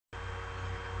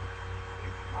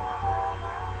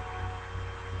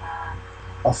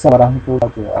Assalamu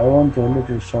alaikum. I want to let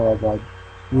you show about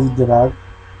this drug.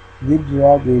 This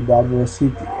drug is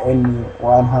Darvocet N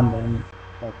 100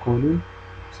 cooling.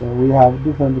 So we have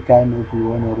different kind if you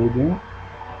want to reading.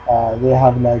 They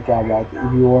have like about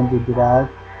if you want to drug,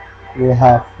 they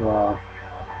have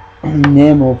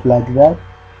name of like that.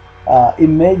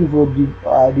 Image for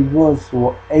divorce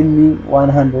any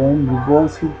 100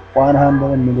 divorce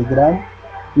 100 milligram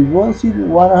divorce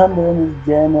 100 is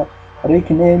generic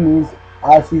name is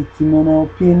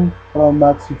acetaminophen from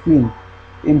maxifin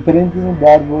imprinting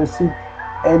divorce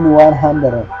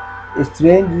N100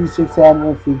 strange is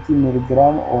 650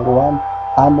 milligram or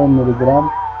 100 milligram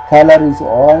color is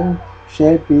orange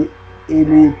shape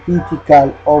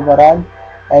elliptical overall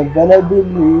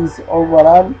available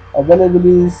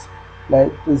is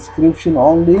like prescription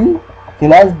only.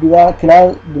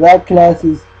 Drug class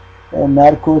is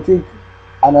narcotic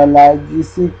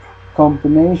analgesic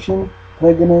combination.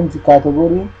 Pregnant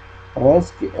category.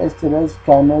 Risk stress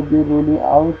cannot be ruling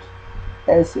out.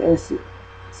 SSCSA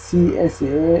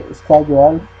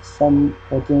schedule some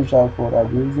potential for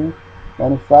abusing.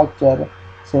 Manufacturer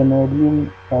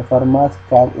Senodin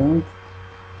Pharmaceutical Inc.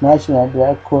 National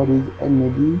Drug Code is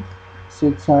ND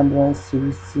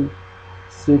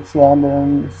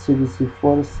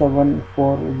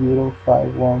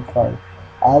 664-740-515.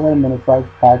 Other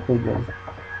manufactured packages.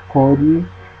 Cody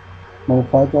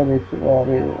manufactured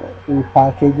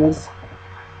packages,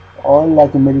 all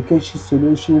like medication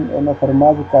solution and a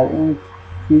pharmaceutical inc,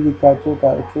 physical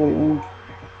total care inc,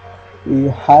 a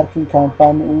Harkin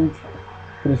company inc,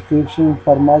 prescription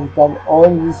pharmaceutical, all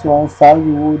this one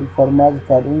Sallywood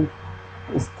pharmaceutical inc,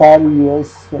 Star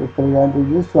US represented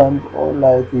this one all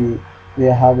like they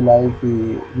have like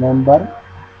the number.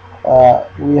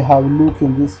 We have look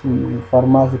in this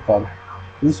pharmaceutical.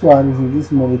 This one is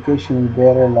this medication is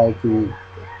better like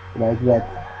that.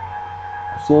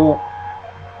 So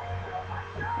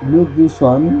look this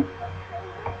one.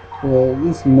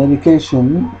 This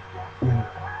medication.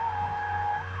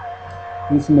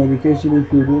 This medication,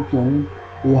 if you looking,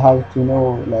 you have to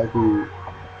know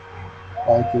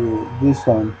this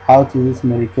one how to this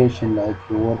medication like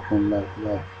working like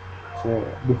that. So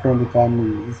different kind of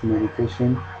this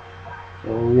medication. So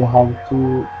we have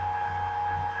to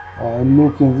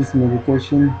look in this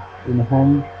medication in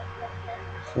home.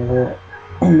 So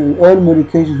all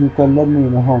medications you can learn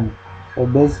in home. So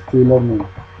basically learning.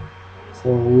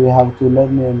 So we have to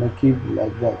learn and keep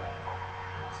like that.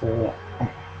 So,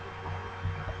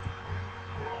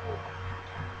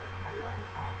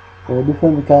 so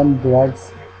different kind of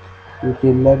drugs you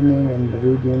can learning and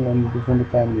reading and different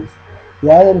kinds.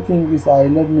 The other thing is I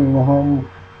learning in home,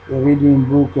 reading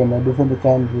book and a different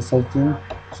kind of researching.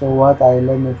 So what I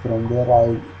learning from there,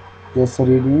 I just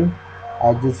reading,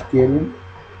 I just caring.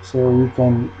 So we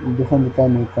can different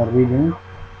kind we can reading.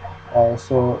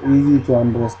 So easy to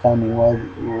understand what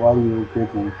you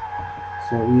getting.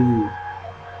 So easy.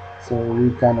 So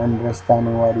we can understand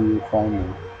what you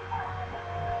finding.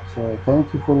 So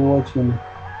thank you for watching.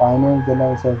 My name is Abdella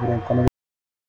Ame Mussa from